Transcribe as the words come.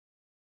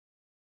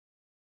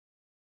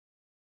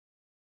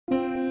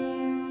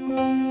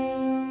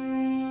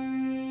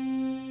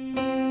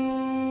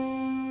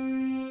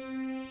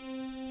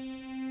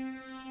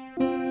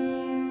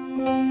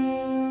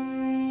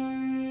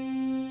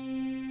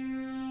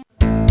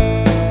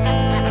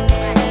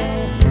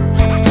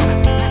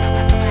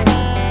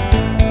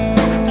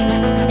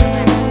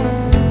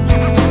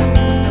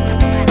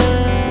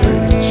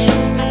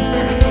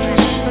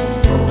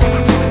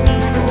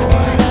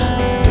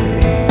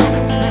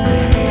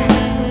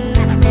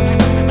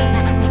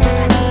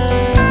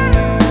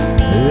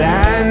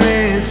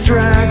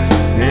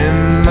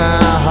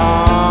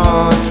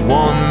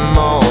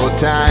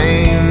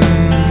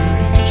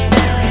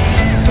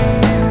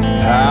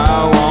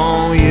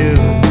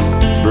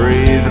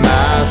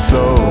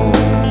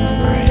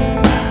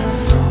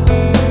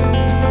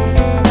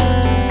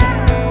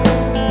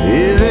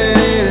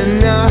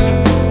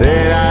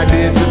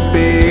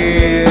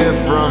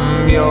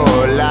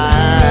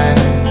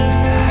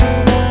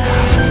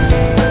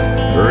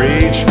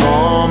reach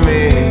for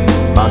me.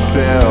 My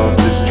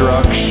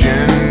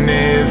self-destruction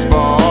is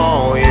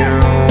volume.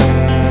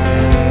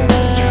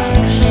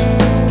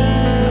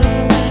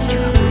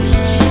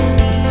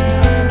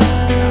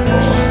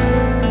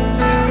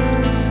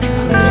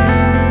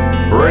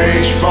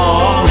 Reach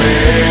for me.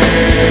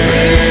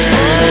 Reach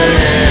for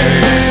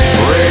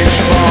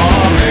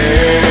me.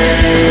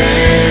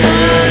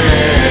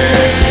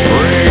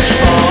 Reach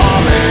for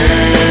me.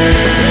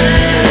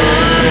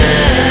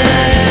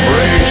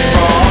 Reach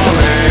for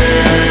me.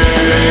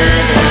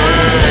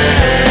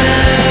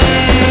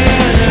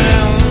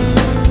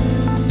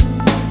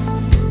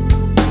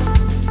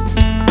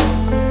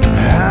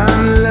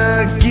 I'm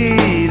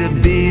lucky to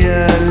be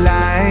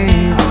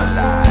alive.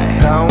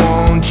 I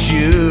want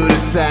you to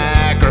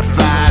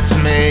sacrifice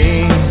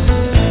me.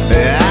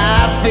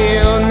 I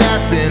feel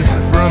nothing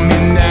from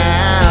you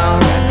now,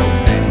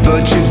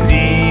 but your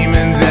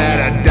demons that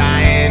are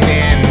dying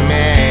in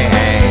me.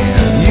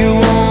 You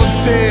once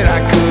said I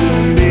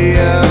couldn't be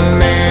a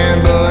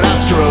man, but I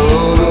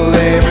struggle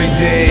every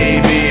day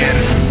being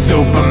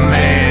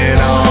Superman.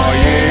 Oh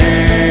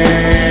yeah,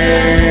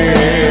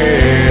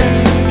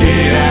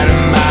 get out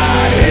of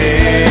my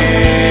head.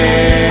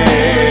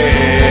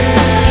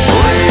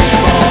 Reach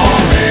for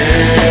me.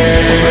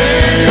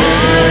 Reach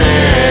for me.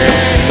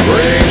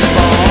 Reach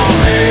for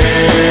me.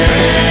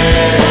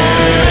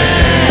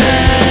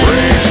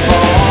 Reach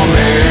for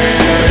me.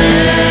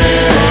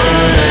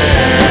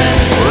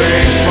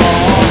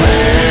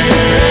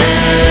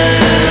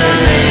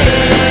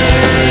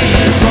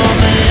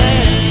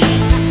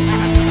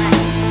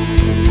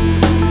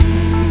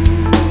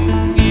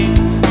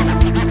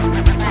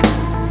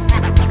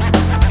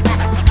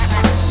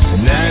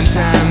 Nine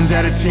times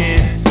out of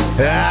 10,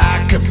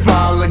 I could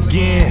fall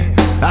again.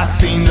 I've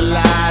seen the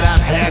light, I've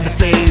had the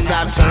faith,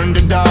 I've turned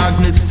to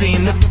darkness,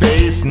 seen the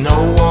face.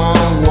 No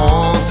one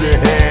wants to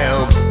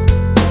help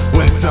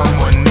when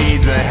someone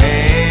needs a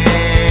hand.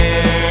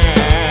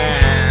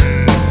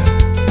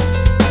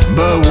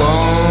 But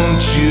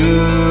won't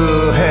you